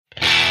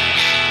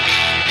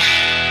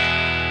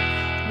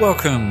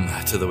Welcome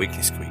to the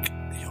Weekly Squeak,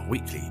 your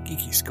weekly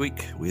geeky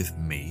squeak with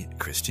me,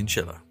 Christian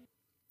Schiller.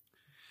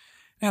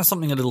 Now,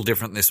 something a little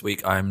different this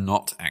week. I'm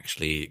not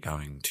actually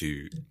going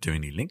to do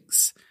any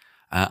links.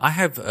 I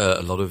have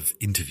a lot of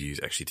interviews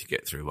actually to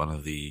get through. One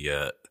of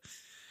the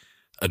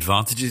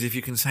advantages, if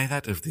you can say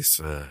that, of this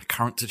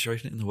current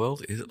situation in the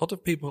world is a lot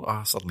of people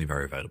are suddenly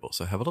very available.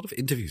 So I have a lot of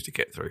interviews to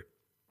get through.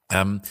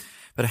 But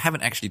I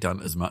haven't actually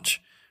done as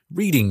much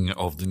reading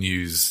of the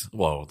news,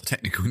 well, the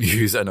technical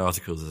news and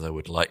articles as I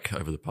would like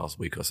over the past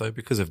week or so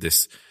because of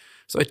this.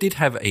 So I did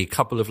have a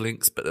couple of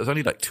links, but there was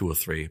only like 2 or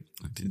 3.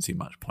 I didn't see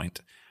much point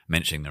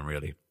mentioning them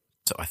really.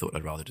 So I thought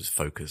I'd rather just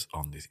focus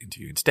on this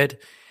interview instead.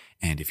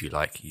 And if you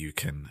like, you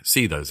can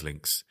see those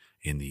links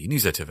in the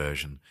newsletter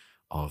version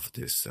of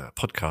this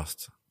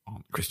podcast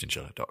on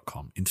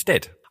christianschiller.com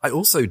instead. I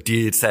also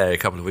did say a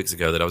couple of weeks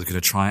ago that I was going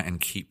to try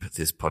and keep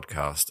this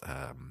podcast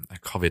a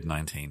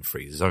COVID-19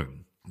 free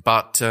zone.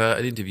 But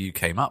an interview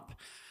came up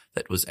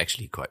that was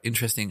actually quite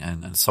interesting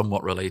and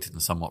somewhat related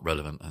and somewhat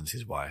relevant. And this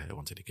is why I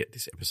wanted to get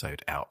this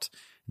episode out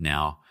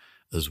now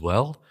as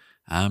well,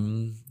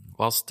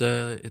 whilst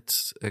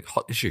it's a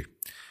hot issue.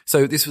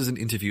 So this was an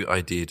interview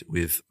I did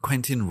with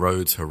Quentin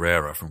Rhodes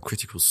Herrera from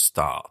Critical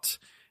Start.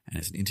 And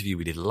it's an interview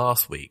we did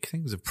last week.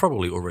 Things have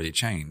probably already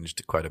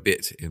changed quite a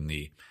bit in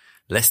the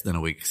less than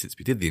a week since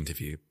we did the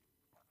interview.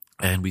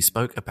 And we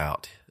spoke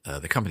about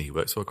the company he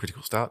works for,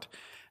 Critical Start,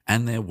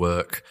 and their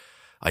work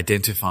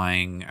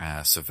identifying,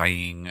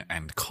 surveying,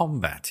 and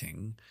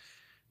combating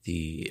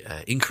the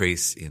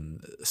increase in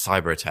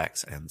cyber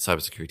attacks and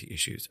cybersecurity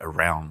issues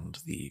around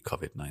the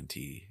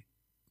COVID-19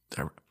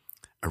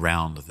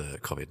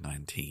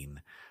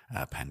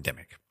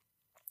 pandemic.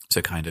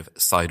 So kind of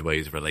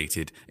sideways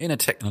related in a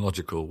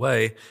technological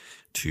way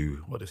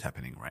to what is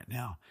happening right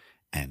now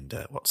and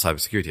what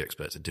cybersecurity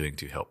experts are doing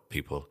to help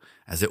people,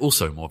 as they're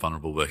also more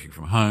vulnerable working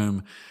from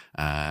home,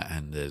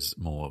 and there's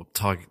more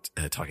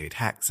targeted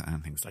hacks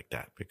and things like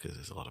that because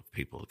there's a lot of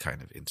people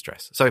kind of in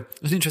stress. So it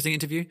was an interesting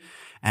interview,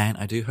 and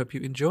I do hope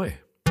you enjoy.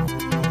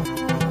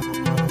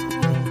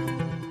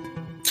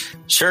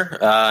 Sure.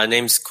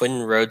 Name's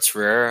Quentin Rhodes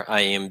Herrera.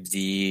 I am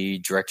the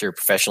Director of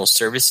Professional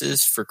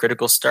Services for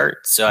Critical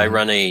Start. So I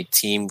run a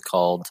team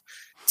called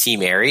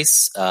Team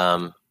Aries.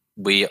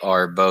 We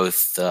are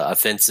both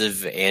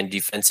offensive and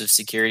defensive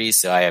security.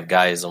 So I have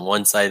guys on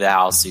one side of the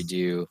house who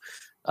do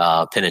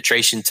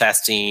penetration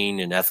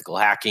testing and ethical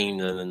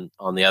hacking. And then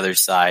on the other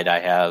side, I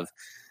have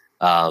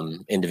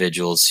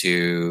individuals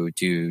who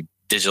do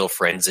digital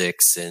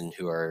forensics and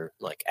who are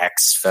like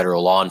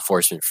ex-federal law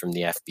enforcement from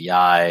the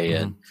FBI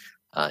and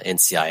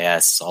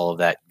NCIS, all of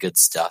that good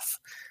stuff.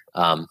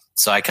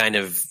 So I kind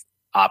of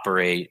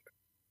operate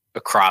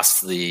across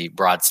the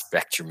broad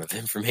spectrum of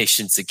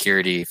information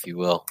security, if you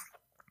will.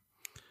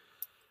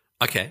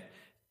 Okay.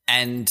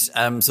 And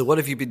so what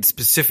have you been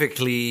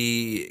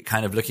specifically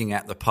kind of looking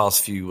at the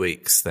past few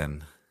weeks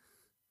then?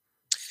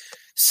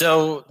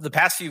 So the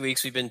past few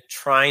weeks, we've been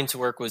trying to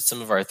work with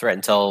some of our threat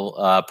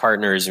intel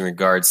partners in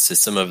regards to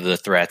some of the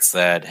threats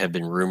that have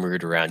been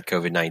rumored around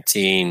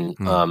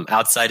COVID-19.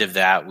 Outside of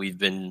that, we've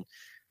been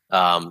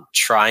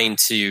trying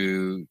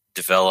to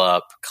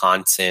develop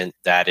content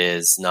that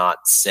is not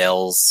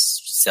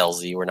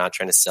salesy. We're not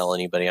trying to sell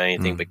anybody on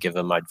anything, but give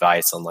them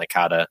advice on like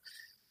how to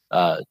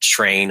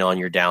train on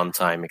your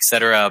downtime, et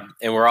cetera.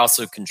 And we're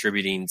also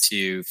contributing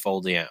to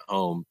Folding at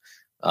Home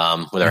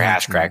with our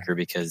Hashcracker,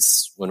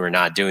 because when we're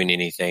not doing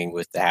anything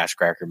with the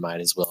Hashcracker, might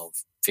as well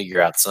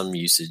figure out some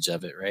usage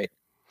of it, right?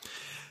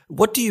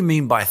 What do you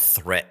mean by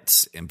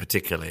threats in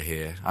particular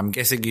here? I'm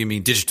guessing you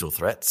mean digital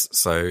threats.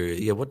 So,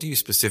 yeah, what do you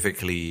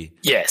specifically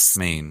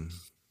mean?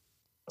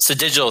 So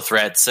digital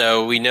threats.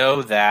 So we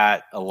know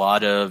that a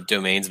lot of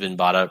domains have been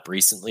bought up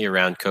recently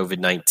around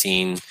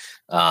COVID-19,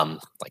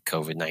 like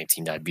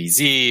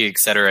COVID-19.bz, et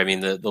cetera. I mean,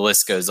 the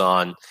list goes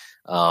on.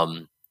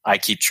 I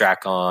keep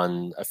track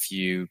on a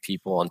few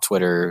people on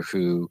Twitter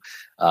who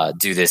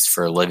do this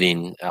for a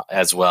living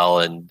as well,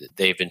 and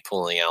they've been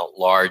pulling out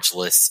large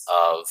lists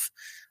of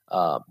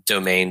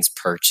domains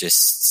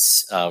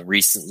purchased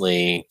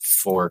recently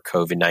for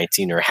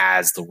COVID-19 or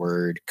has the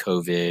word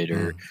COVID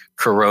or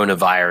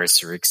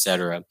coronavirus or et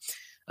cetera.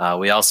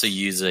 We also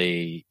use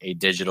a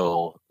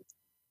digital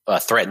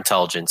threat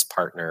intelligence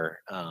partner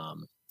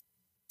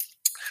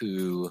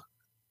who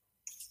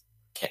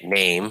can't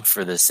name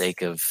for the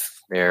sake of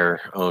their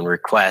own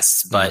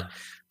requests, but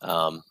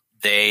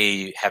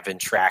they have been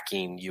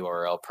tracking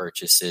URL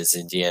purchases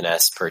and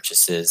DNS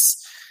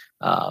purchases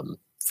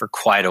for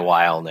quite a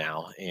while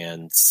now,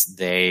 and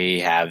they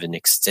have an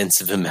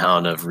extensive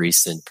amount of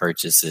recent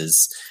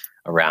purchases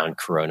around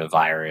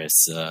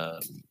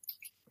coronavirus.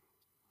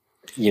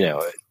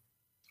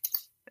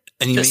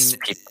 And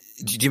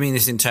do you mean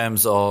this in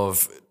terms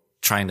of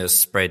trying to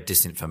spread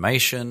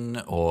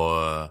disinformation,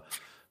 or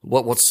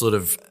what sort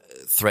of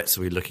threats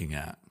are we looking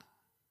at?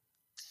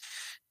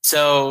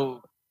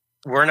 So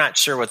we're not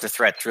sure what the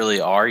threats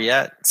really are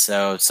yet.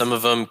 So some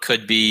of them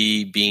could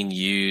be being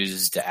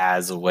used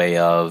as a way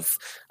of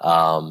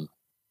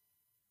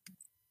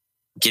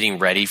getting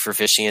ready for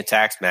phishing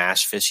attacks,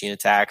 mass phishing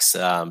attacks,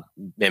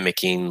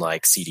 mimicking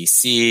like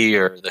CDC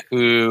or the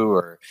WHO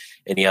or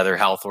any other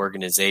health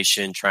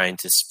organization trying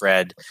to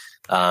spread,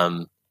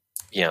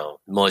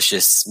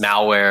 malicious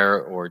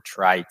malware or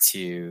try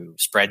to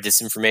spread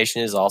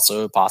disinformation is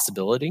also a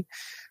possibility.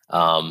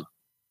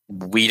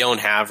 We don't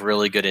have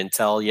really good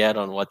intel yet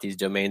on what these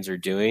domains are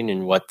doing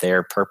and what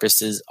their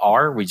purposes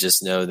are. We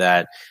just know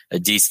that a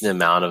decent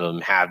amount of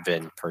them have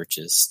been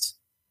purchased.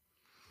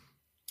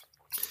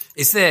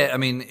 Is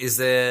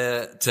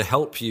there to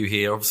help you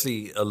here?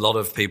 Obviously, a lot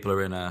of people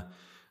are in a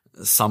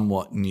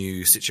somewhat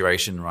new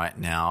situation right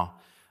now.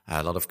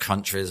 A lot of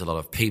countries, a lot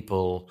of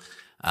people.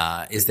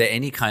 Is there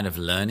any kind of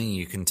learning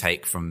you can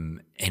take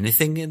from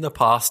anything in the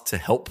past to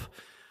help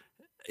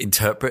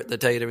interpret the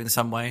data in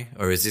some way?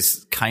 Or is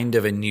this kind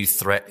of a new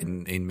threat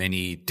in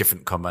many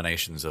different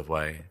combinations of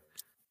way?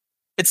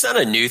 It's not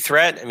a new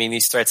threat. I mean,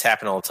 these threats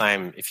happen all the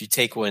time. If you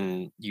take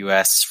when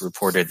U.S.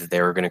 reported that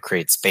they were going to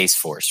create Space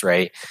Force,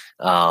 right?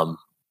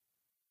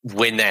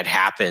 When that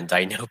happened,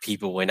 I know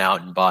people went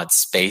out and bought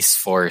Space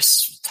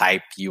Force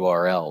type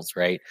URLs,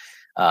 right?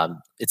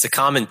 It's a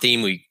common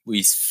theme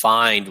we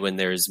find when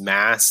there's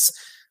mass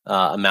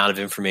amount of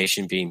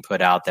information being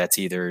put out that's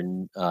either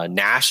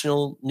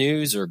national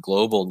news or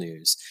global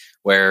news,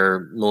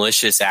 where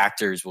malicious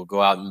actors will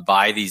go out and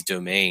buy these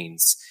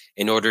domains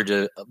in order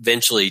to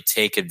eventually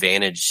take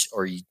advantage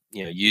or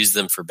use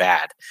them for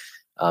bad.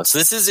 So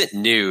this isn't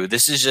new.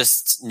 This is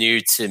just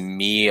new to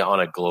me on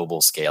a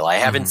global scale. I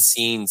haven't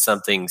seen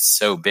something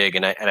so big,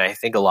 and I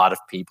think a lot of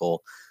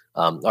people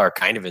are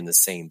kind of in the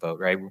same boat,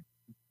 right?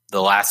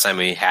 The last time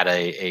we had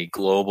a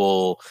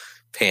global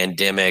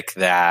pandemic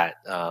that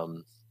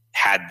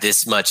had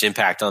this much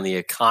impact on the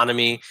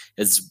economy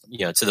is,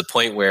 to the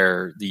point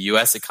where the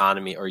U.S.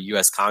 economy or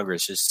U.S.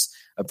 Congress just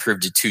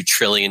approved a $2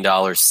 trillion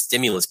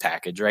stimulus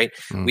package, right?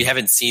 We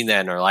haven't seen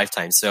that in our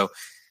lifetime. So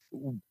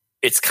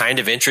it's kind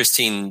of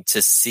interesting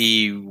to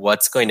see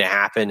what's going to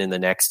happen in the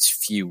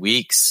next few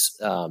weeks,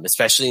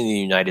 especially in the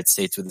United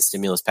States with the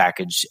stimulus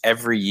package.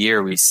 Every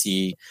year we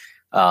see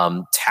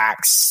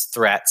tax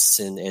threats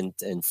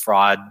and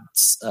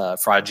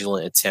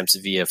fraudulent attempts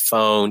via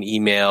phone,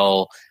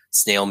 email,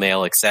 snail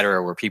mail, et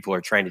cetera, where people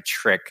are trying to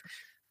trick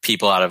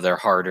people out of their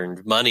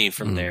hard-earned money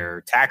from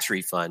their tax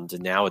refund.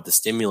 And now with the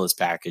stimulus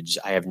package,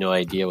 I have no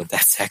idea what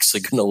that's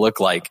actually going to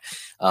look like.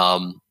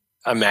 I'm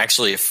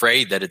actually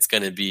afraid that it's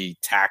going to be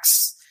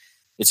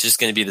it's just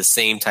going to be the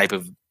same type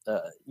of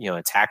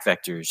attack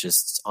vectors,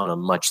 just on a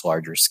much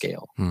larger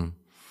scale. And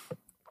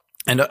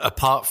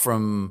apart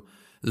from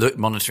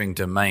monitoring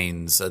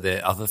domains, are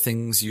there other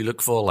things you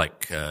look for,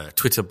 like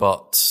Twitter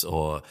bots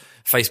or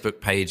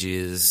Facebook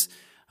pages?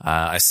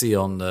 I see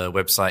on the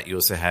website you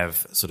also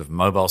have sort of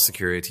mobile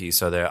security.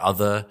 So there are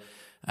other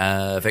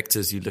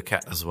vectors you look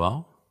at as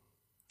well?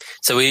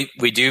 So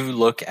we do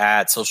look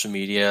at social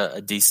media a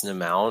decent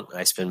amount.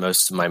 I spend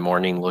most of my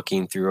morning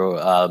looking through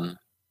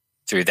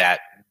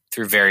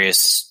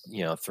various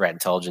threat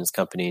intelligence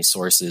company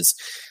sources.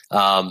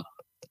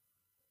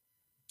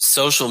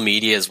 Social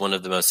media is one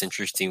of the most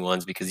interesting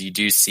ones because you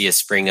do see a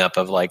spring up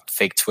of like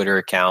fake Twitter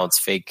accounts,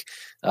 fake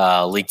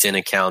LinkedIn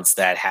accounts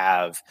that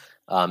have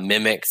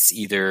mimics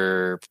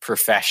either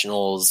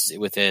professionals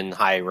within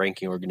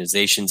high-ranking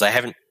organizations. I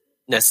haven't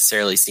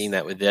necessarily seen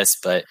that with this,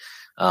 but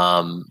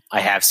I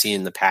have seen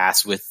in the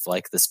past with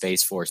like the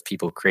Space Force,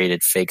 people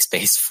created fake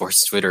Space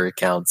Force Twitter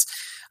accounts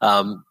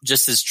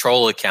just as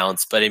troll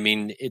accounts. But I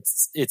mean,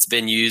 it's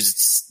been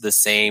used the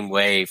same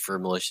way for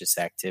malicious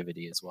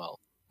activity as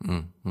well.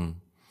 Mm-hmm.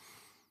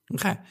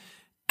 Okay.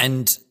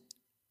 And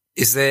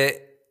is there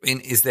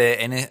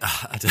any?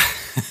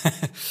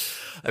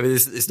 I mean,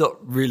 it's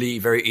not really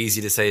very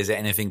easy to say. Is there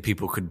anything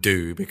people could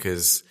do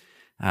because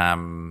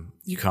no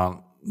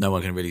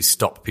one can really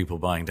stop people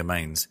buying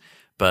domains.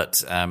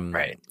 But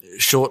right.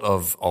 Short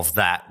of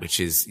that,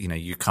 which is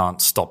you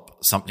can't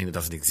stop something that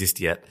doesn't exist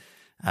yet.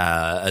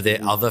 Are there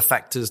other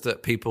factors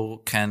that people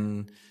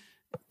can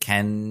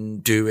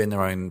do in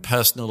their own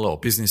personal or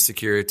business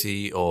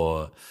security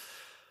or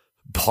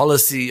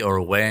policy or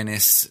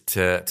awareness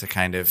to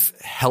kind of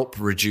help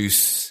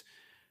reduce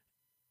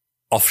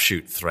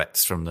offshoot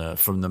threats from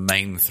the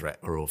main threat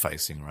we're all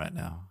facing right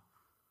now?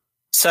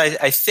 So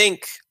I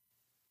think,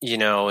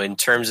 in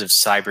terms of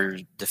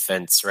cyber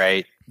defense,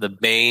 right, the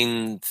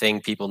main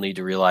thing people need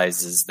to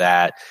realize is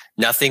that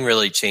nothing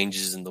really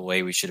changes in the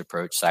way we should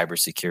approach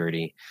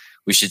cybersecurity.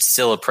 We should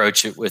still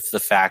approach it with the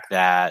fact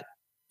that,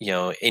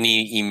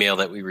 any email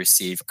that we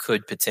receive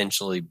could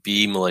potentially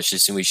be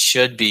malicious, and we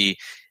should be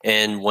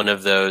in one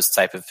of those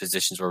type of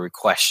positions where we're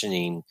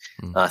questioning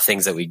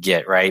things that we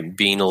get, right?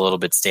 Being a little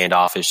bit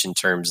standoffish in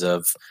terms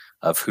of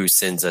who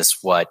sends us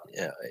what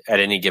at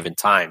any given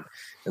time,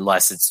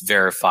 unless it's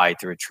verified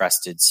through a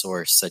trusted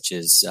source such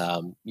as,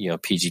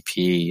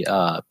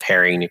 PGP,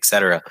 pairing, et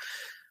cetera.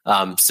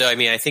 So,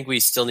 I think we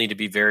still need to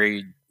be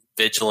very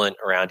vigilant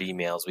around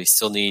emails. We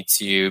still need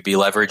to be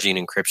leveraging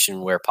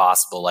encryption where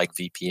possible, like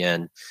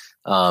VPN.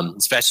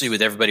 especially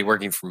with everybody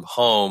working from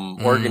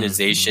home,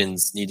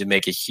 organizations need to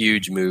make a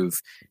huge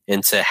move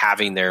into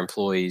having their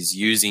employees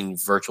using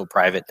virtual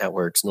private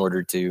networks in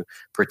order to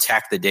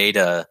protect the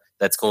data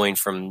that's going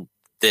from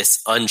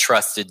this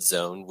untrusted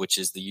zone, which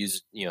is the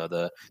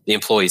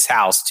employee's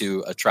house,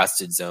 to a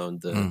trusted zone,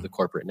 the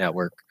corporate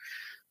network.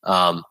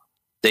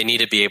 They need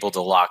to be able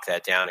to lock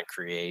that down and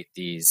create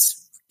these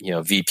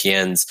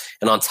VPNs,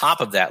 and on top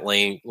of that,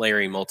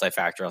 layering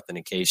multi-factor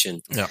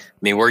authentication. Yeah. I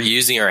mean, we're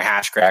using our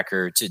hash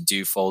cracker to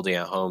do folding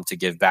at home to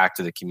give back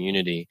to the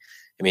community.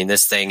 I mean,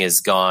 this thing is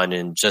gone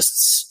in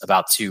just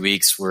about 2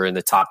 weeks. We're in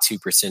the top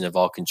 2% of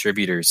all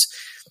contributors.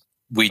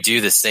 We do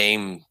the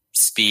same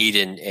speed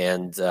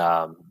and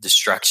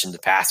destruction to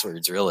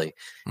passwords, really.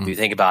 If you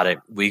think about it,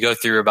 we go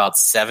through about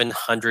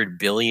 700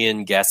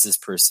 billion guesses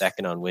per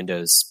second on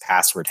Windows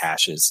password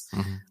hashes.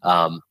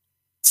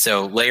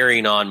 So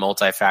layering on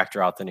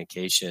multi-factor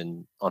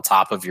authentication on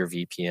top of your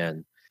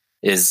VPN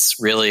is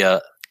really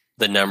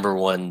the number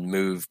one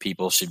move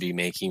people should be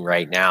making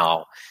right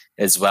now,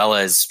 as well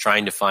as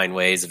trying to find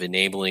ways of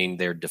enabling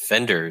their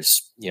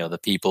defenders, the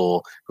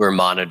people who are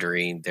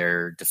monitoring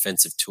their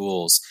defensive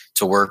tools,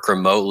 to work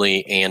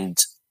remotely and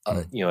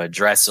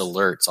address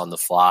alerts on the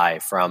fly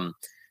from,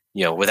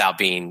 without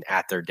being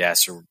at their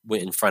desk or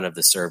in front of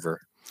the server.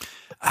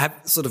 I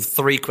have sort of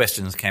 3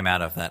 questions came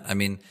out of that. I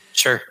mean,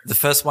 sure. The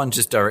first one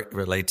just direct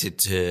related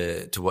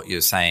to what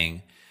you're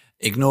saying,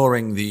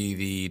 ignoring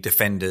the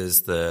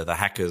defenders, the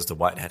hackers, the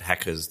white hat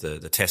hackers, the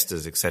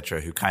testers,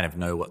 etc., who kind of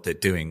know what they're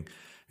doing.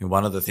 And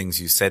one of the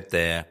things you said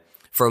there,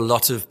 for a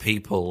lot of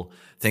people,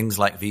 things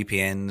like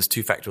VPNs,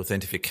 two-factor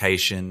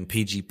authentication,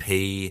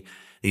 PGP,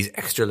 these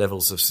extra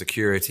levels of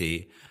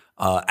security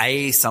are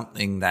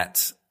something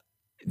that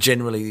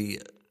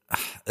generally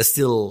are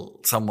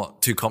still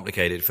somewhat too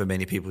complicated for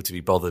many people to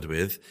be bothered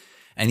with.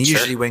 And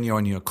usually when you're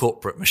on your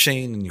corporate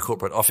machine in your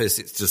corporate office,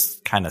 it's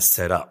just kind of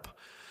set up.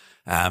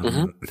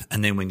 And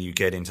then when you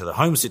get into the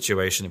home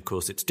situation, of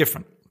course, it's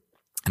different.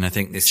 And I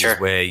think this is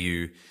where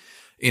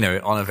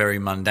on a very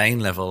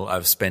mundane level,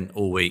 I've spent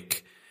all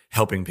week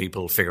helping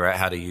people figure out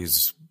how to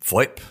use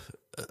VoIP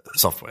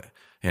software.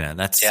 And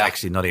that's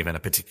actually not even a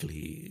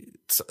particularly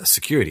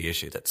security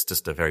issue. That's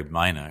just a very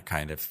minor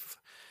kind of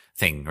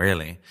thing,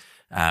 really.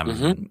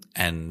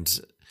 And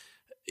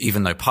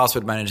even though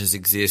password managers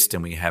exist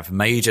and we have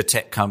major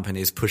tech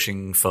companies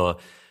pushing for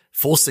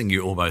forcing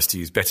you almost to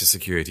use better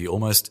security,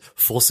 almost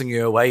forcing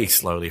you away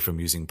slowly from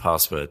using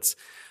passwords,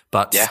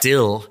 but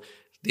still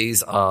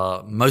these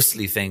are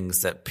mostly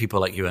things that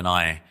people like you and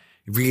I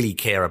really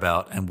care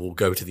about and will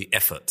go to the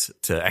effort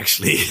to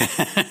actually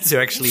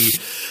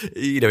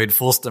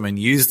enforce them and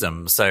use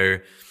them. So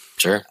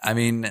I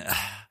mean,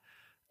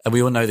 and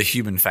we all know the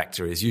human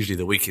factor is usually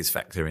the weakest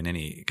factor in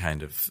any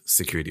kind of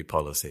security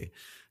policy.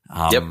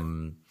 I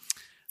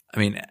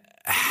mean,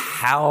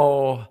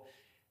 how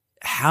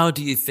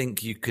do you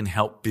think you can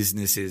help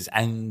businesses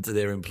and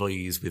their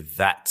employees with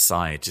that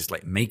side? Just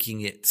like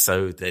making it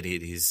so that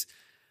it is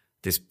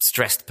this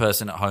stressed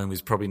person at home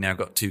who's probably now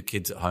got 2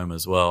 kids at home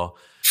as well.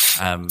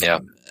 And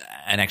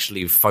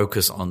actually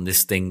focus on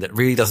this thing that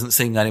really doesn't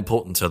seem that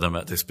important to them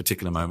at this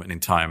particular moment in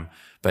time,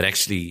 but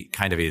actually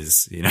kind of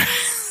is,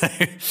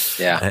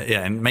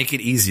 and make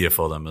it easier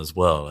for them as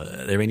well.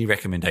 Are there any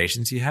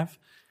recommendations you have?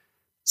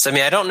 So, I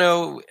mean, I don't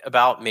know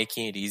about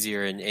making it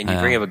easier, and you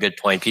bring up a good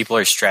point. People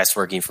are stressed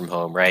working from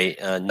home, right?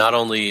 Not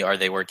only are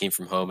they working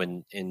from home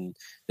and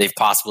they've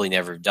possibly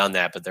never done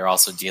that, but they're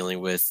also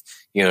dealing with,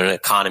 an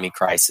economy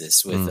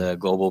crisis, with a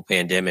global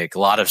pandemic, a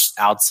lot of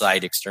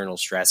outside external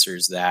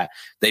stressors that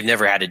they've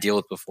never had to deal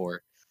with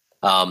before.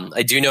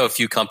 I do know a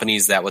few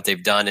companies that what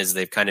they've done is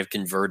they've kind of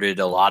converted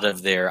a lot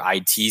of their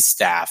IT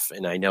staff.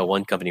 And I know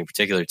one company in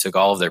particular took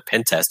all of their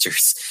pen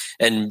testers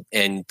and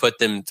put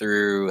them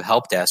through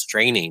help desk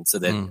training so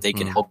that they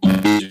can help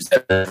users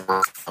that have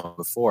worked from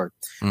before,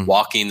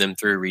 walking them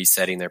through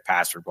resetting their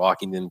password,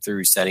 walking them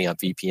through setting up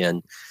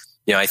VPN.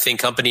 I think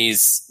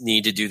companies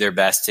need to do their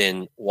best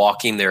in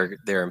walking their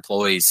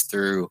employees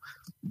through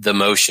the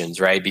motions,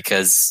 right?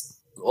 Because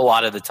a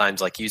lot of the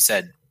times, like you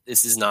said,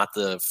 this is not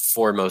the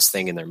foremost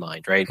thing in their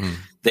mind, right?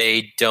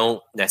 They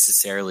don't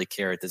necessarily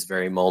care at this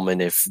very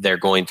moment if they're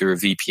going through a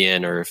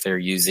VPN or if they're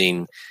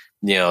using,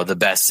 the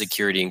best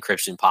security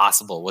encryption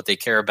possible. What they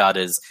care about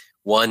is,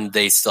 1,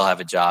 they still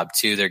have a job.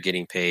 2, they're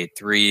getting paid.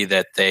 3,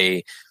 that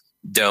they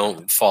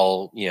don't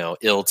fall,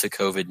 ill to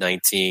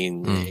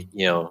COVID-19,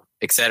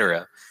 et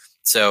cetera.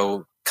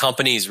 So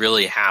companies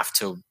really have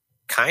to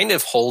kind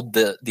of hold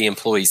the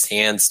employees'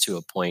 hands to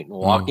a point and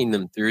walking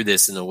them through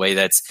this in a way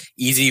that's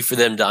easy for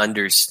them to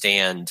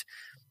understand.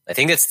 I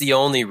think that's the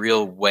only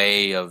real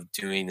way of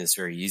doing this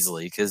very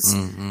easily because,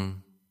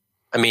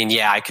 I mean,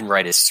 I can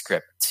write a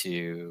script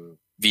to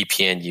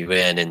VPN you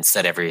in and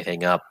set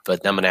everything up,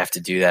 but I'm going to have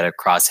to do that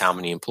across how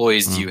many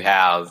employees do you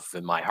have?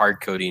 Am I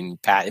hard coding?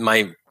 Am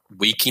I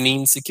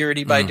weakening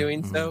security by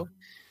doing so?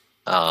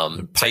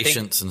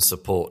 Patience and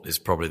support is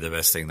probably the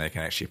best thing they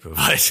can actually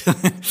provide.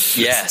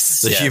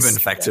 Yes. The human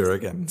factor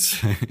again.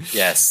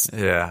 Yes.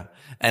 Yeah.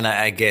 And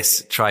I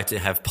guess try to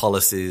have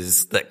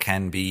policies that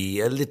can be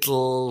a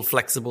little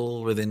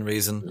flexible within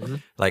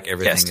reason, like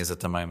everything is at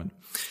the moment.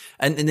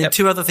 And then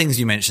two other things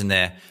you mentioned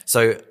there.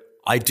 So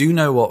I do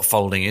know what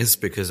folding is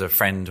because a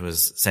friend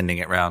was sending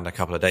it around a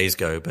couple of days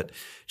ago, but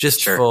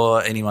just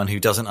for anyone who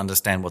doesn't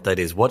understand what that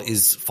is, what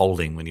is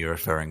folding when you're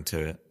referring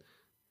to it?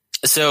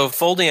 So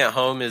Folding at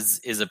Home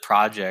is a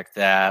project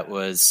that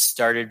was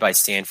started by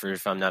Stanford,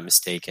 if I'm not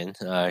mistaken,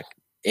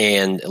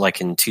 and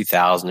like in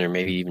 2000 or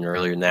maybe even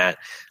earlier than that.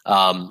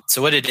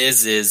 So what it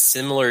is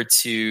similar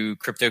to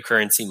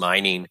cryptocurrency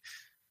mining.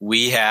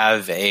 We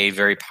have a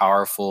very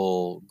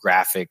powerful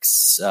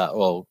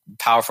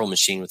powerful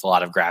machine with a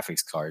lot of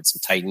graphics cards, some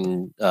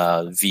Titan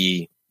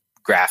V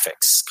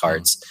graphics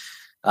cards.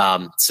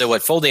 So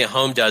what Folding at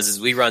Home does is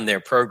we run their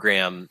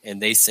program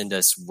and they send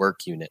us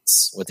work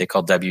units, what they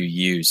call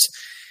WUs.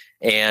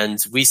 And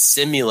we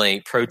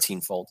simulate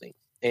protein folding.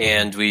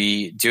 And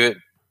we do it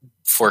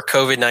for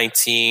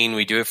COVID-19.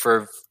 We do it for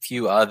a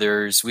few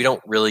others. We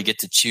don't really get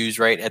to choose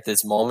right at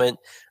this moment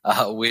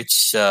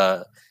which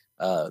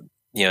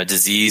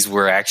disease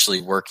we're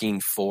actually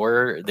working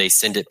for. They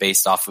send it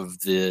based off of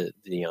the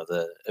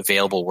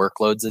available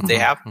workloads that they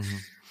have.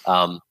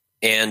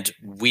 And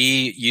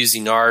we,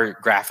 using our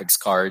graphics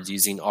cards,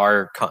 using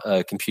our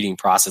computing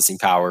processing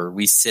power,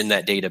 we send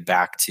that data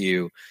back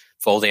to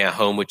Folding at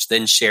Home, which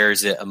then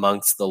shares it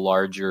amongst the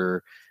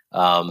larger,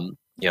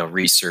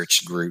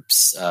 research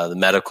groups, the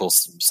medical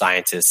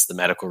scientists, the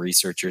medical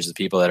researchers, the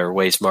people that are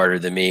way smarter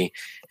than me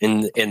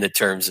in the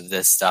terms of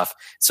this stuff.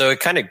 So it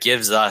kind of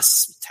gives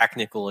us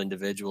technical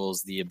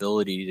individuals the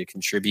ability to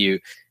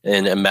contribute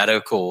in a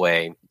medical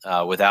way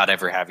without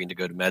ever having to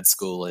go to med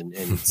school and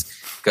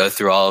go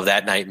through all of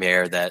that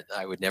nightmare that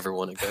I would never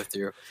want to go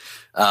through.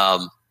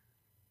 And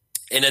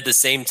at the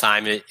same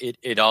time,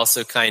 it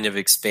also kind of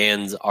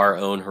expands our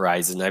own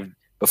horizon.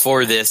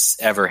 Before this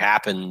ever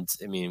happened,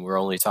 I mean, we're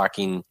only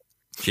talking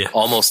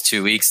almost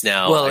 2 weeks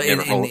now. Well,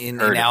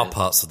 in our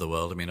parts of the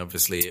world, I mean,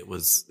 obviously it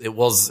was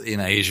in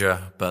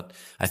Asia, but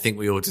I think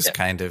we all just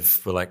kind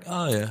of were like,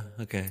 oh yeah,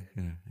 okay,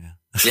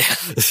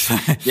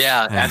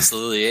 yeah,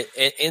 absolutely.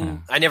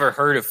 And I never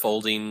heard of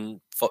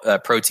protein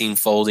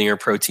folding or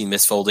protein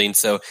misfolding.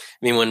 So, I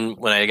mean,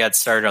 when I got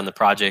started on the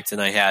project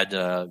and I had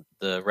the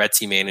red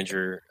team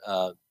manager,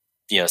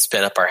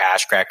 spin up our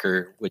hash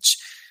cracker, which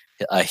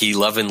he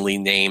lovingly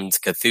named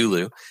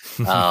Cthulhu.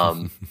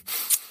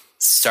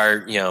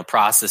 Start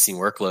processing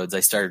workloads. I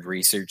started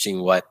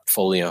researching what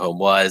Folding at Home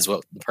was,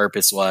 what the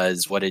purpose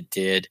was, what it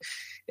did,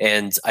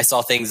 and I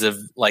saw things of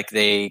like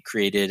they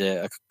created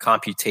a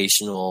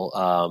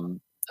computational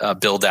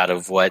build out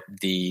of what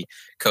the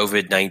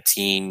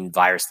COVID-19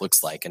 virus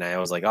looks like, and I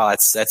was like, oh,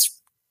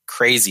 that's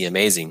crazy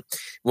amazing.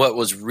 What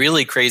was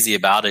really crazy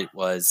about it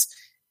was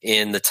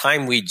in the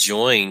time we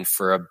joined,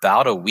 for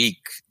about a week,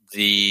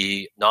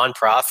 the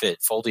nonprofit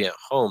Folding at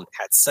Home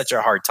had such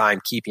a hard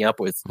time keeping up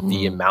with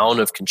the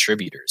amount of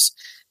contributors.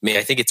 I mean,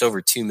 I think it's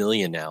over 2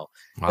 million now,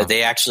 but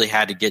they actually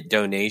had to get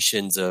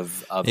donations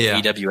of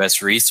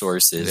AWS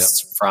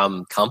resources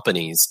from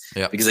companies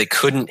because they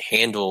couldn't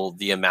handle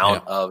the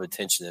amount of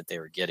attention that they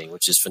were getting,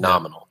 which is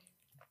phenomenal.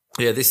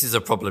 Yeah, this is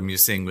a problem you're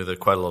seeing with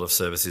quite a lot of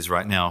services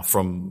right now,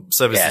 from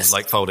services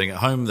like Folding at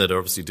Home that are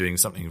obviously doing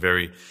something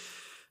very,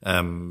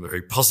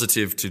 very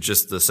positive, to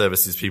just the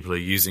services people are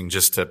using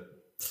just to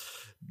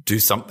do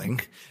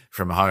something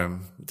from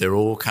home. They're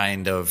all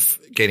kind of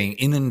getting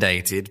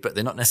inundated, but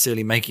they're not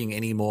necessarily making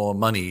any more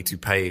money to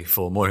pay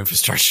for more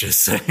infrastructure.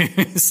 So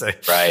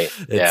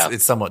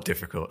it's somewhat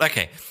difficult.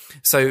 Okay.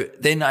 So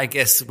then I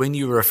guess when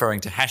you were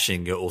referring to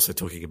hashing, you're also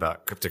talking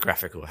about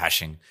cryptographic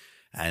hashing.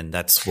 And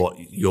that's what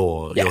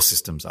your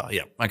systems are.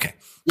 Yeah. Okay.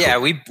 Yeah,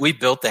 cool. We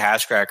built the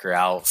Hashcracker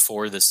out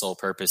for the sole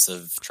purpose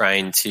of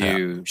trying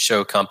to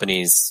show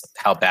companies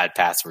how bad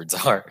passwords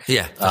are.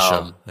 Yeah, for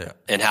sure. Yeah.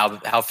 And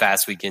how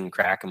fast we can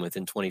crack them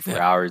within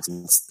 24 hours.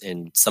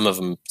 And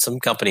some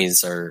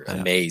companies are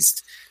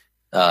amazed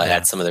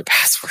at some of their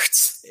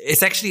passwords.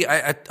 It's actually,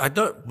 I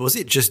don't, was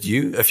it just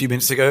you a few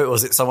minutes ago, or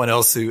was it someone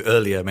else who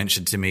earlier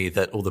mentioned to me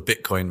that all the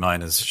Bitcoin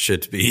miners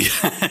should be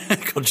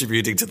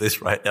contributing to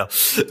this right now?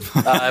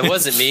 It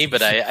wasn't me,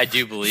 but I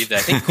do believe that.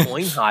 I think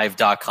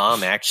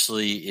coinhive.com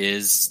actually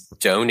is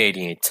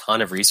donating a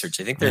ton of research.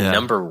 I think they're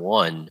number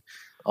one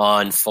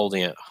on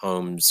Folding at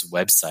Home's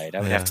website.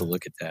 I would have to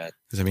look at that.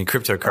 Because I mean,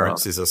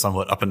 cryptocurrencies are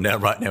somewhat up and down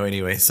right now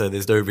anyway, so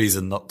there's no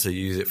reason not to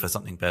use it for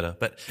something better.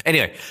 But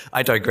anyway,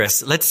 I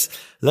digress. Let's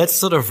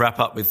sort of wrap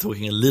up with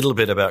talking a little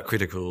bit about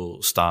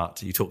Critical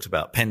Start. You talked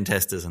about pen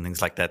testers and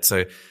things like that.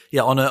 So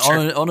yeah, on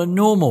a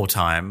normal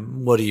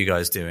time, what are you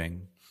guys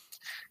doing?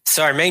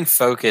 So our main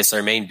focus,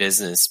 our main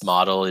business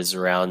model is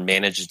around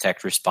manage,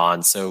 detect,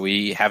 respond. So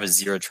we have a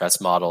zero trust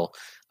model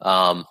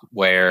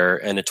where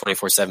in a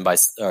 24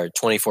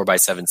 by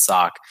 7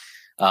 SOC,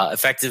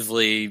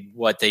 effectively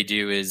what they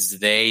do is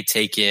they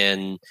take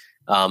in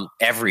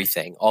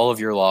everything, all of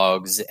your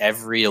logs,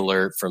 every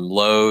alert from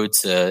low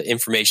to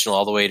informational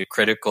all the way to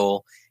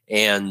critical,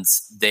 and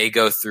they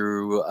go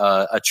through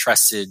a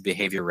trusted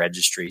behavior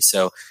registry.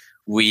 So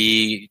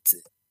we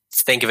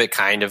think of it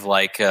kind of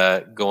like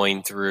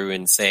going through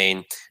and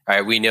saying, all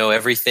right, we know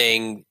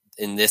everything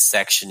in this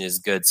section is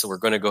good, so we're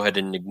going to go ahead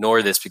and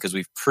ignore this because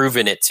we've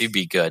proven it to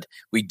be good.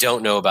 We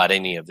don't know about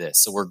any of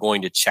this, so we're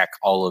going to check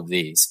all of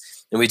these.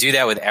 And we do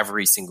that with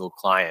every single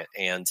client.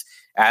 And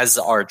as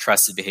our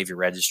trusted behavior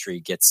registry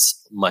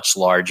gets much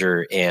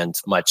larger and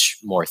much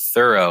more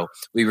thorough,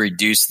 we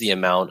reduce the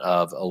amount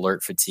of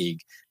alert fatigue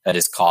that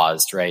is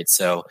caused, right?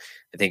 So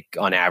I think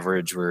on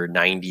average, we're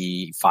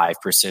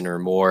 95% or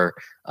more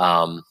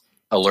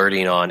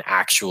alerting on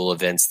actual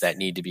events that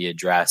need to be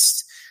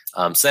addressed.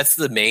 So that's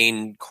the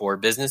main core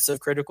business of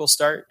Critical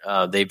Start.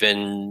 We've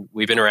been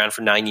around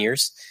for 9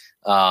 years,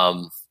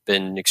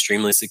 been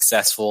extremely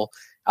successful.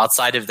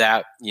 Outside of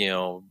that,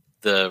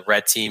 the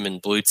red team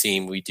and blue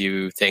team, we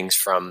do things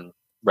from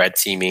red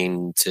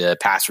teaming to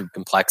password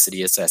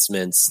complexity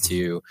assessments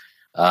to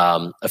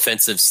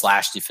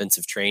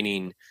offensive/defensive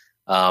training,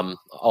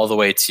 all the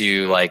way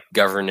to like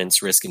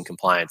governance, risk, and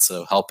compliance.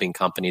 So helping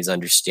companies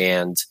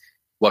understand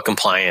what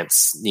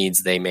compliance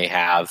needs they may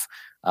have.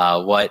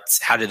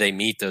 How do they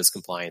meet those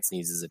compliance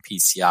needs? Is it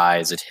PCI?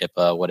 Is it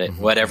HIPAA?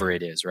 Whatever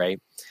it is, right?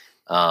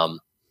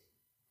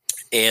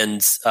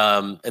 And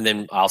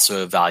then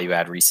also a value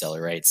add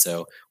reseller, right?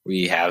 So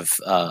we have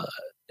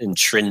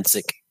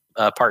intrinsic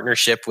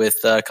partnership with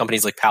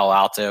companies like Palo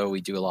Alto.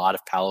 We do a lot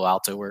of Palo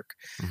Alto work,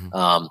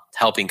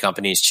 helping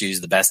companies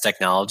choose the best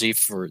technology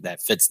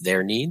that fits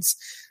their needs,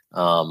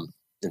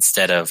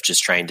 instead of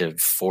just trying to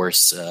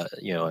force a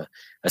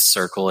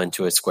circle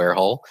into a square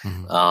hole.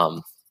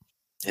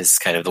 Is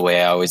kind of the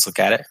way I always look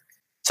at it.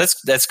 So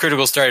that's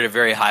Critical Start at a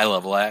very high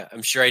level.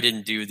 I'm sure I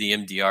didn't do the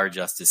MDR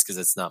justice because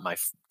it's not my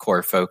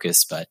core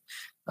focus, but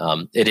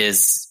it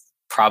is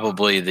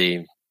probably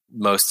the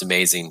most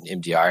amazing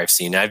MDR I've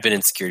seen. I've been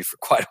in security for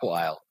quite a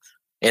while,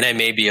 and I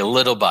may be a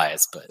little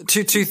biased, but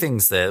two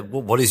things there.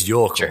 What is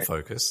your core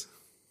focus?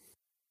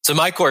 So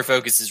my core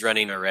focus is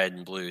running a red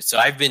and blue. So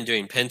I've been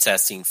doing pen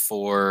testing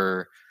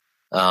for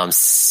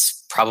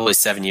probably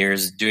 7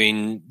 years,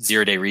 doing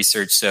 0-day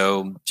research.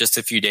 So just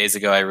a few days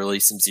ago, I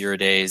released some 0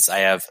 days. I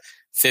have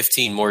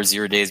 15 more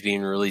 0 days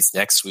being released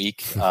next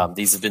week.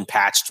 These have been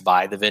patched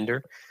by the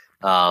vendor.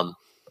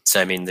 So,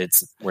 I mean,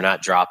 we're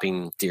not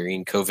dropping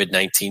during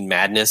COVID-19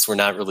 madness. We're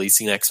not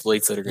releasing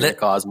exploits that are going to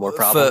cause more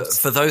problems.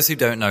 For those who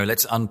don't know,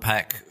 let's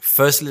unpack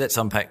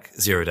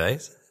 0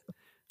 days.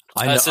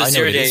 I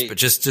know it is, but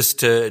just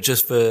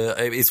for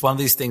it's one of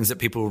these things that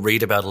people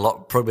read about a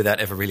lot, probably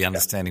without ever really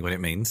understanding what it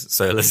means.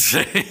 So let's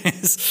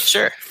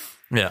sure.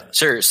 Yeah.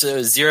 Sure.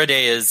 So 0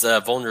 day is a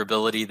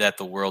vulnerability that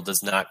the world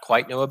does not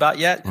quite know about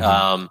yet.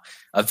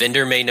 A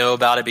vendor may know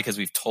about it because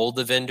we've told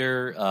the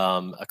vendor.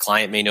 A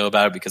client may know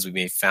about it because we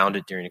may have found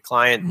it during a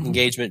client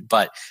engagement,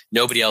 but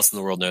nobody else in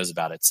the world knows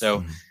about it.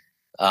 So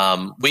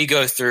we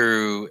go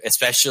through,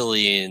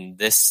 especially in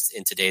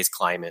today's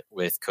climate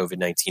with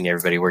COVID-19,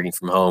 everybody working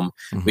from home,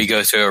 we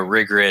go through a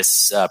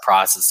rigorous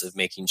process of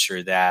making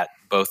sure that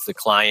both the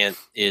client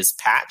is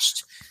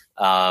patched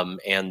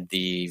and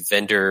the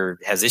vendor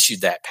has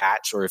issued that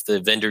patch, or if the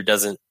vendor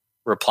doesn't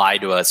reply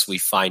to us, we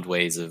find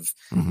ways of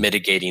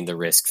mitigating the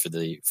risk for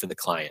the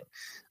client.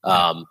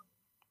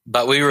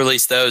 But we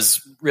release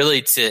those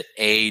really to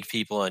aid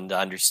people in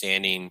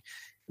understanding.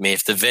 I mean,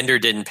 if the vendor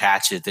didn't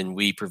patch it, then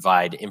we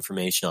provide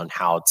information on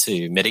how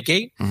to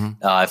mitigate.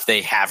 If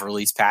they have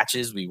released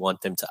patches, we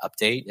want them to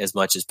update as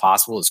much as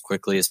possible, as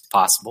quickly as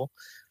possible.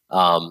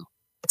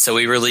 So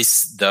we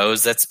release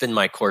those. That's been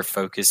my core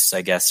focus,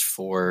 I guess,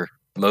 for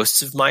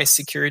most of my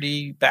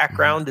security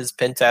background is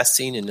pen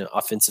testing and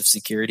offensive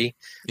security.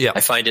 Yeah, I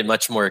find it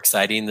much more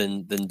exciting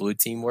than blue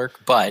team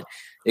work, but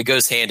it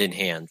goes hand in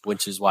hand,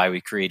 which is why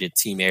we created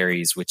Team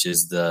Aries, which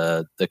is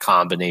the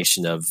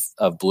combination of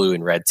blue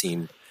and red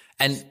team.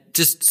 And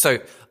just so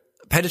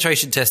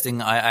penetration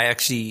testing, I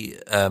actually,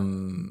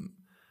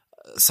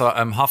 so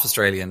I'm half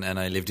Australian and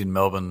I lived in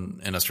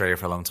Melbourne in Australia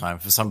for a long time.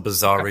 For some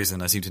bizarre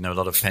reason, I seem to know a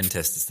lot of pen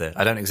testers there.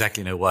 I don't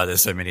exactly know why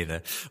there's so many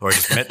there, or I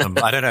just met them.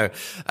 I don't know.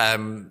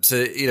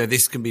 So,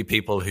 this can be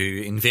people who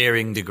in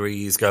varying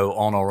degrees go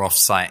on or off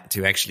site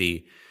to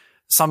actually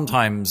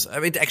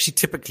actually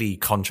typically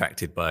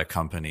contracted by a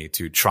company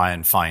to try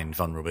and find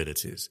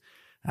vulnerabilities.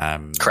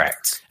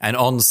 Correct. And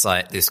on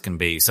site, this can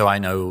be, so I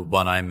know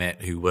one I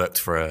met who worked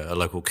for a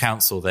local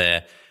council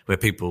there where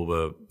people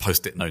were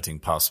post-it noting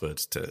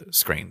passwords to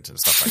screens and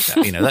stuff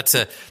like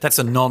that. That's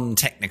a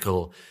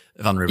non-technical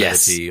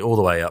vulnerability all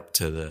the way up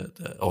to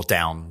or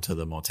down to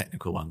the more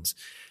technical ones.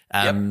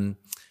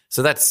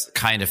 So that's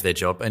kind of their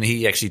job. And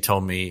he actually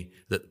told me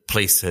that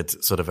police had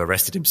sort of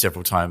arrested him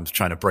several times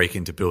trying to break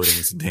into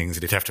buildings and things,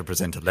 and he'd have to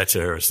present a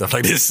letter or stuff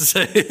like this.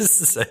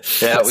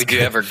 We do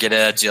ever get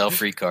a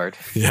jail-free card.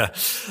 Yeah.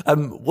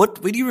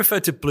 When you refer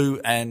to blue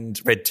and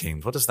red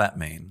teams, what does that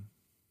mean?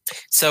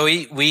 So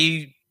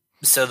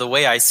so the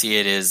way I see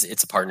it is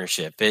it's a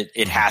partnership.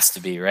 It has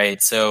to be,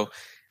 right? So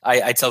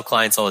I tell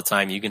clients all the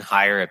time, you can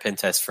hire a pen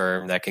test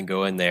firm that can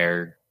go in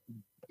there,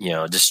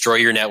 destroy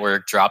your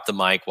network, drop the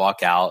mic,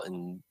 walk out,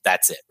 and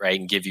that's it, right?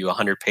 And give you a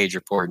 100-page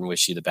report and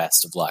wish you the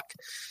best of luck.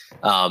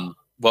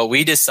 what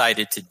we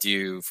decided to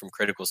do from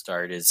Critical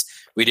Start is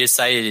we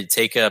decided to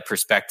take a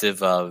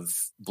perspective of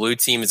blue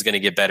team is going to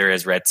get better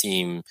as red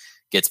team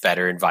gets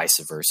better and vice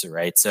versa,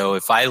 right? So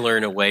if I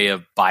learn a way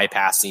of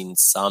bypassing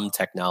some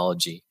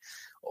technology,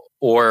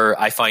 or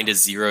I find a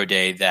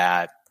 0-day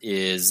that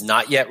is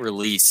not yet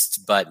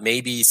released, but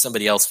maybe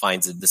somebody else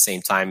finds it at the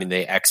same time and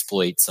they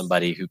exploit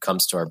somebody who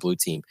comes to our blue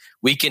team,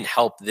 we can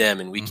help them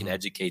and we can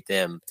educate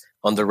them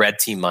on the red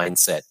team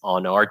mindset,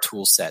 on our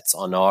tool sets,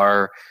 on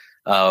our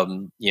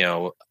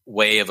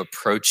way of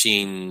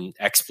approaching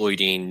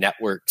exploiting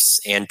networks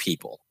and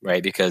people,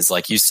 right? Because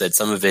like you said,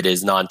 some of it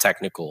is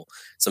non-technical,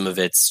 some of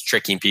it's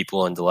tricking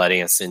people into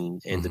letting us in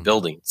the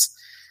buildings.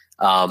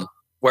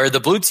 Where the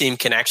blue team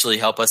can actually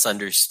help us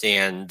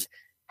understand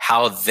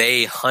how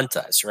they hunt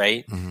us,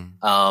 right?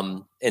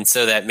 And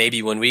so that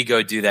maybe when we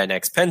go do that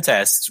next pen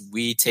test,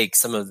 we take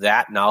some of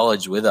that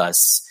knowledge with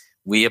us,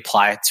 we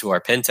apply it to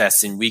our pen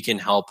test, and we can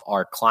help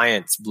our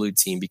client's blue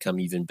team become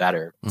even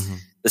better.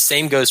 The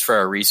same goes for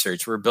our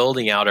research. We're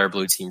building out our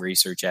blue team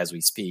research as we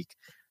speak.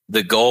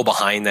 The goal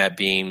behind that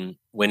being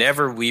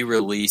whenever we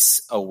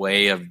release a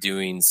way of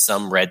doing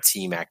some red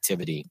team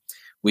activity,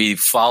 we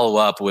follow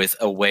up with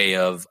a way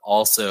of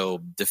also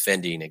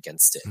defending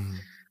against it.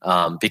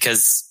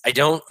 Because I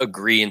don't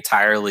agree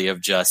entirely of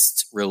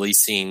just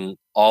releasing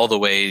all the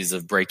ways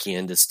of breaking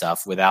into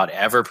stuff without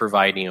ever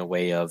providing a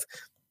way of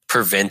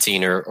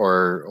preventing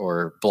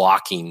or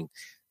blocking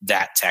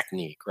that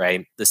technique,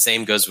 right? The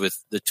same goes with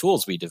the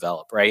tools we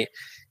develop, right?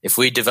 If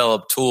we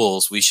develop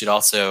tools, we should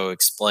also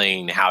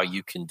explain how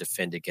you can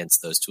defend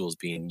against those tools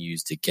being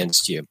used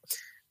against you.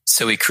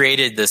 So we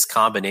created this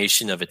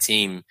combination of a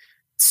team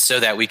so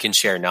that we can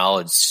share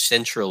knowledge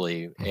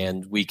centrally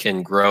and we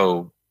can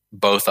grow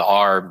both of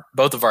our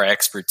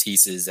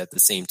expertises at the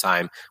same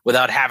time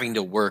without having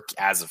to work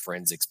as a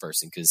forensics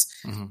person, because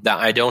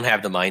I don't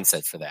have the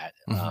mindset for that.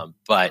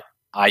 But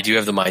I do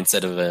have the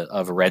mindset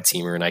of a red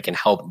teamer, and I can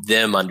help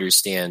them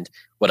understand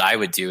what I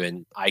would do,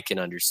 and I can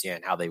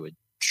understand how they would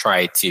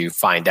try to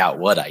find out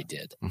what I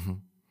did.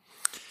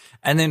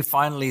 And then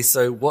finally,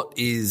 so what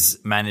is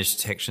managed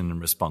detection and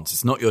response?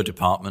 It's not your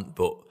department,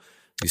 but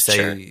you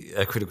say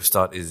a Critical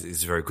Start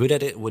is very good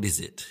at it. What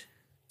is it?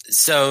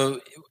 So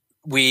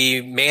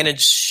we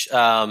manage.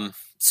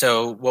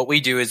 So what we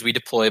do is we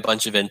deploy a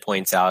bunch of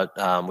endpoints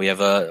out. We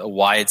have a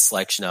wide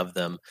selection of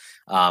them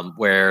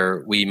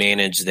where we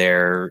manage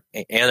their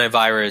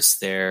antivirus,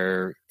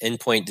 their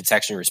endpoint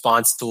detection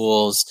response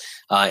tools,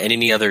 and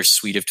any other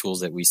suite of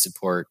tools that we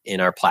support in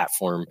our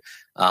platform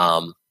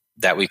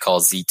that we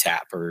call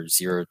ZTAP, or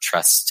Zero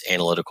Trust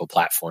Analytical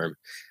Platform,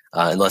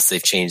 unless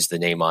they've changed the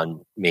name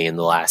on me in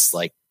the last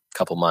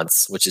couple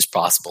months, which is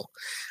possible.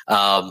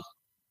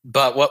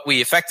 But what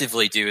we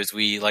effectively do is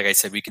like I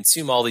said, we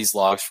consume all these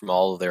logs from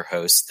all of their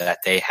hosts that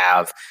they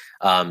have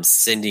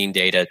sending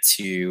data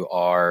to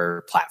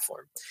our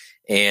platform.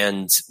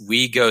 And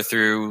we go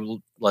through,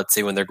 let's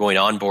say when they're going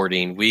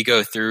onboarding, we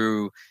go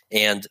through,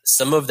 and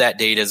some of that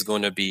data is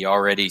going to be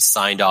already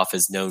signed off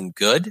as known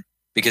good,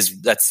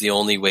 because that's the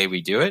only way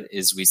we do it,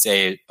 is we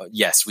say,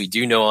 yes, we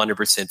do know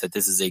 100% that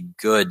this is a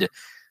good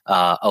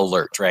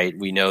alert, right?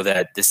 We know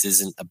that this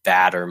isn't a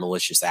bad or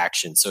malicious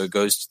action. So it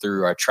goes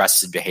through our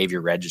trusted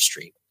behavior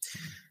registry.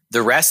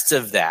 The rest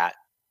of that,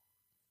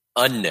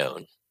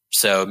 unknown.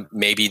 So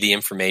maybe the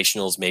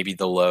informationals, maybe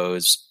the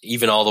lows,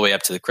 even all the way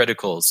up to the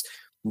criticals.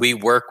 We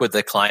work with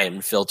the client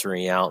in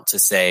filtering out to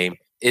say,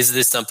 is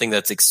this something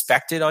that's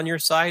expected on your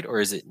side or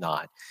is it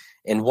not?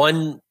 And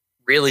one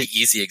really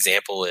easy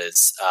example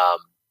is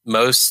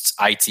most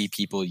IT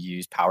people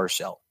use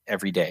PowerShell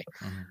every day.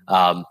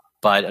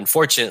 But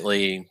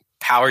unfortunately,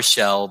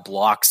 PowerShell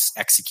blocks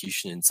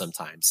execution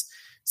sometimes.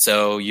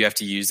 So you have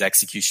to use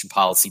execution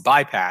policy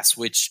bypass,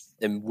 which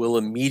will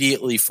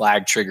immediately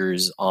flag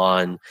triggers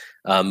on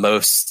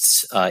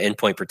most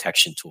endpoint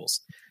protection tools.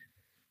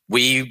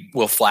 We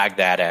will flag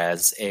that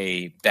as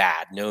a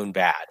known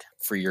bad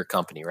for your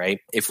company, right?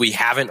 If we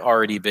haven't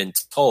already been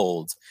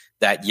told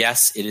that,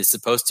 yes, it is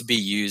supposed to be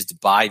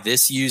used by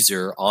this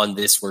user on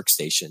this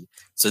workstation.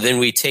 So then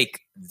we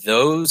take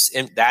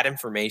that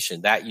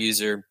information, that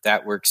user,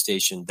 that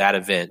workstation, that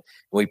event,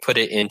 and we put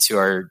it into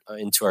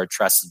our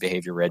trusted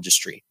behavior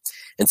registry.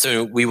 And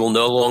so we will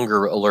no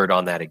longer alert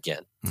on that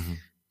again.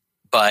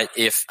 But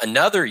if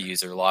another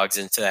user logs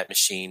into that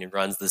machine and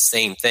runs the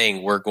same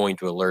thing, we're going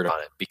to alert on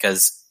it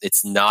because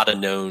it's not a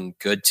known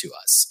good to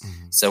us.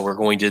 So we're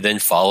going to then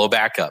follow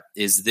back up.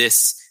 Is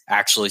this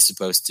actually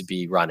supposed to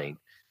be running?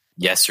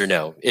 Yes or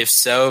no? If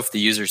so, if the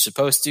user is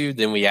supposed to,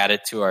 then we add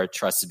it to our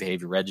trusted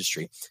behavior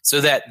registry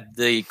so that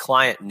the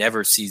client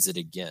never sees it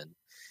again.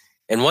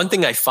 And one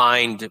thing I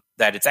find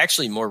that it's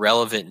actually more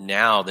relevant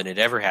now than it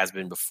ever has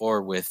been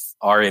before with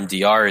our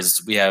MDR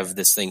is we have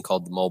this thing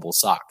called the mobile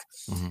SOC.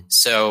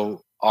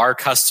 So our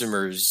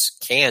customers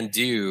can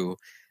do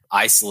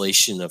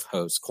isolation of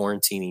hosts,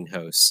 quarantining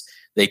hosts.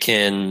 They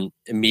can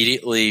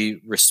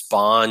immediately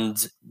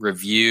respond,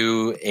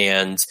 review,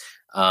 and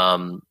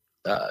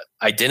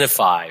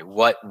identify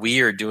what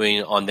we are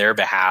doing on their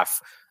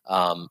behalf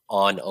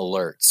on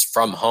alerts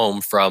from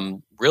home,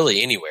 from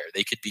really anywhere.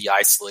 They could be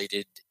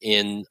isolated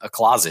in a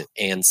closet,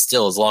 and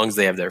still, as long as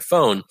they have their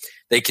phone,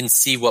 they can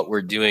see what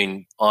we're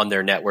doing on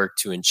their network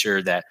to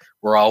ensure that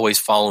we're always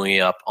following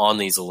up on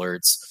these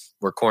alerts.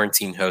 We're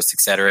quarantine hosts,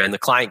 et cetera, and the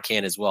client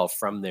can as well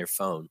from their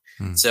phone.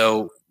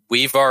 So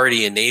we've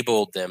already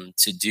enabled them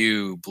to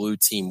do blue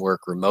team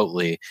work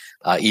remotely,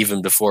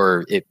 even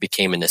before it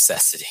became a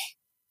necessity.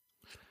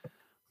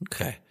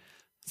 Okay.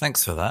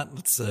 Thanks for that.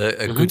 That's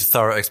a good,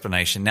 thorough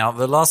explanation. Now,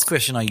 the last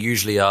question I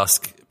usually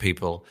ask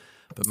people,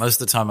 but most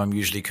of the time I'm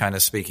usually kind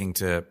of speaking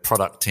to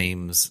product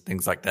teams,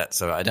 things like that.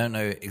 So I don't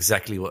know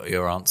exactly what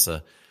your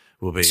answer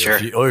will be, sure.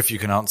 or if you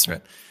can answer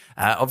it.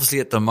 Obviously,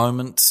 at the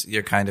moment,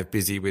 you're kind of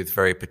busy with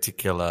very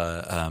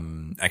particular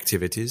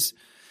activities.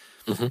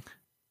 Mm-hmm.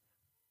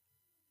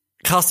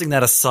 Casting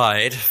that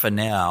aside for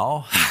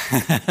now,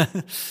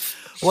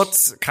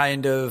 what's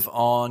kind of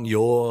on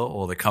your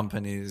or the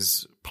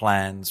company's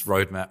plans,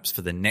 roadmaps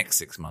for the next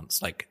 6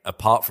 months? Like,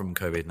 apart from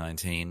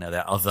COVID-19, are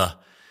there other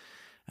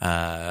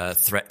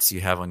threats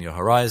you have on your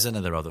horizon?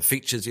 Are there other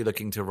features you're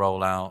looking to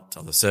roll out,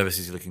 other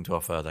services you're looking to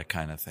offer, that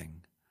kind of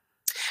thing?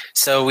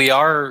 So we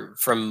are,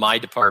 from my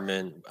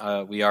department,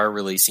 we are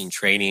releasing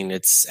training.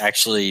 It's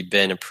actually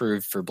been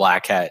approved for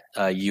Black Hat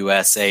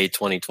USA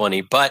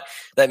 2020, but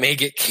that may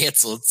get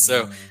canceled.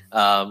 So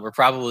we're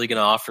probably going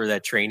to offer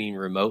that training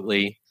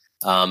remotely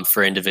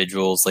for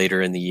individuals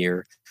later in the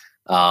year.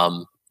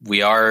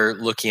 We are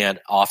looking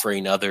at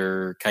offering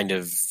other kind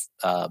of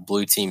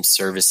blue team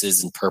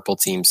services and purple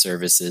team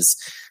services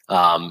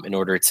in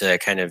order to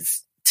kind of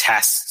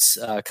test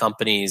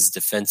companies'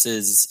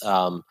 defenses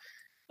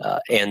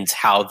and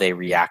how they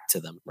react to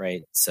them,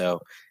 right?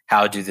 So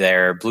how do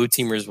their blue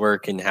teamers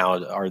work, and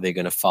how are they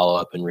going to follow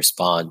up and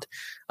respond?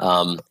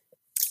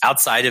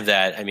 Outside of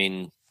that, I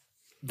mean,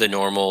 the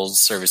normal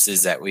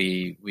services that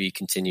we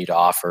continue to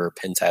offer,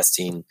 pen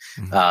testing,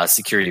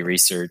 security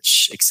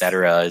research, et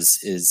cetera,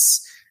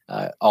 is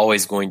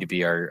always going to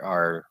be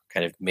our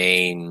kind of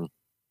main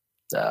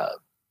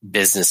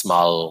business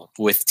model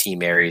with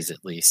Team Aries,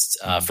 at least.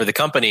 For the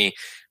company,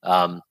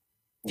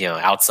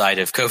 outside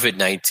of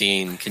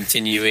COVID-19,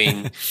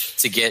 continuing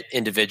to get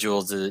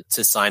individuals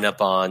to sign up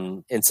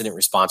on incident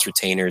response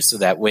retainers so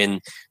that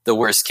when the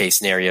worst case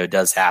scenario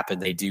does happen,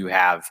 they do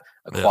have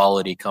a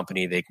quality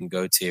company they can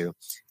go to,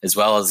 as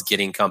well as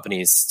getting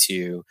companies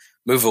to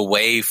move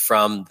away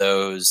from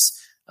those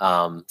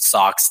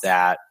SOCs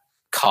that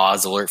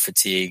cause alert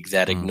fatigue,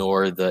 that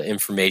ignore the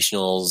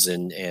informationals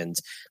and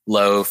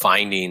low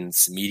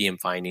findings, medium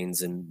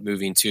findings, and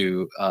moving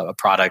to a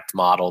product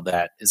model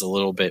that is a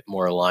little bit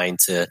more aligned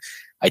to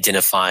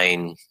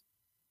identifying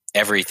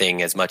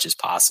everything as much as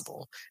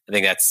possible. I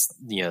think that's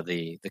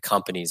the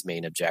company's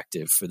main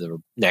objective for the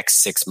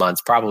next 6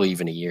 months, probably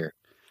even a year.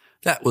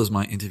 That was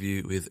my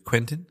interview with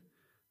Quentin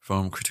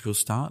from Critical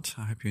Start.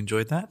 I hope you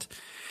enjoyed that.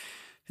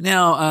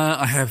 Now,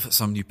 I have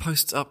some new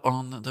posts up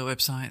on the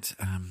website.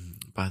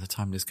 By the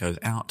time this goes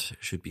out, it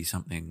should be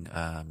something,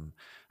 an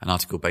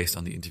article based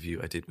on the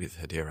interview I did with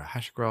Hadira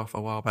Hashgraph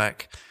a while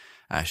back.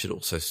 I should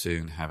also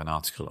soon have an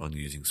article on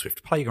using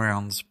Swift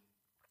Playgrounds,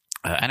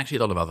 and actually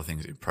a lot of other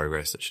things in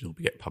progress that should all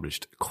get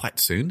published quite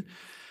soon.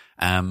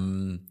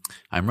 I'm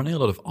running a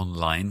lot of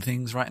online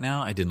things right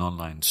now. I did an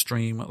online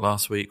stream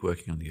last week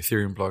working on the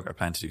Ethereum blog. I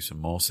plan to do some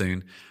more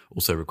soon.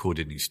 Also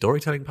recorded a new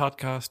storytelling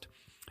podcast.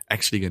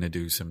 Actually going to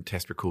do some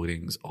test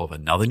recordings of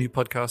another new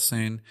podcast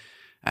soon,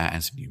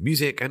 and some new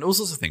music and all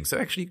sorts of things. So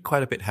actually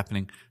quite a bit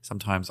happening.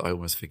 Sometimes I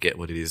almost forget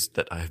what it is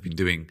that I have been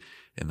doing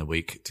in the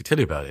week to tell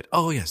you about it.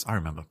 Oh yes, I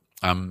remember.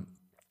 I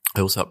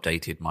also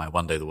updated my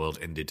One Day the World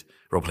Ended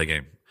roleplay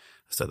game.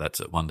 So that's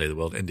at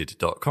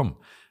onedaytheworldended.com.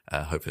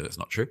 Hopefully that's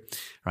not true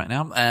right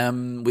now.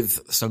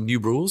 With some new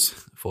rules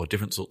for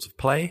different sorts of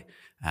play.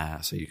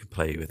 So you can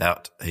play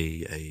without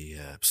a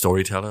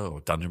storyteller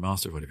or dungeon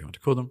master, whatever you want to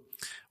call them,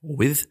 or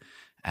with,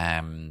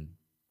 and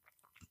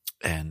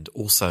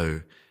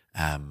also,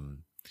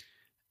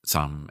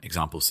 some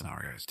example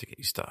scenarios to get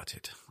you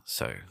started.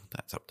 So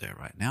that's up there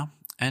right now.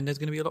 And there's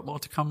going to be a lot more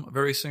to come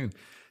very soon.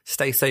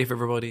 Stay safe,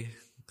 everybody.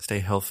 Stay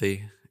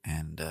healthy.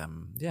 And,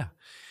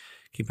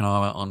 keep an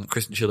eye on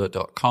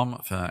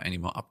christianschiller.com for any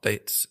more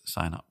updates.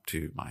 Sign up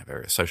to my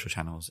various social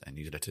channels and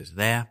newsletters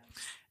there.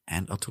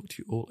 And I'll talk to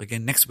you all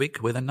again next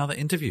week with another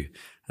interview.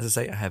 As I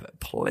say, I have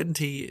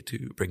plenty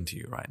to bring to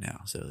you right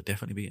now. So there'll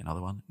definitely be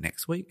another one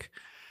next week.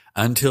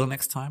 Until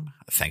next time,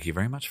 thank you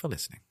very much for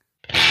listening.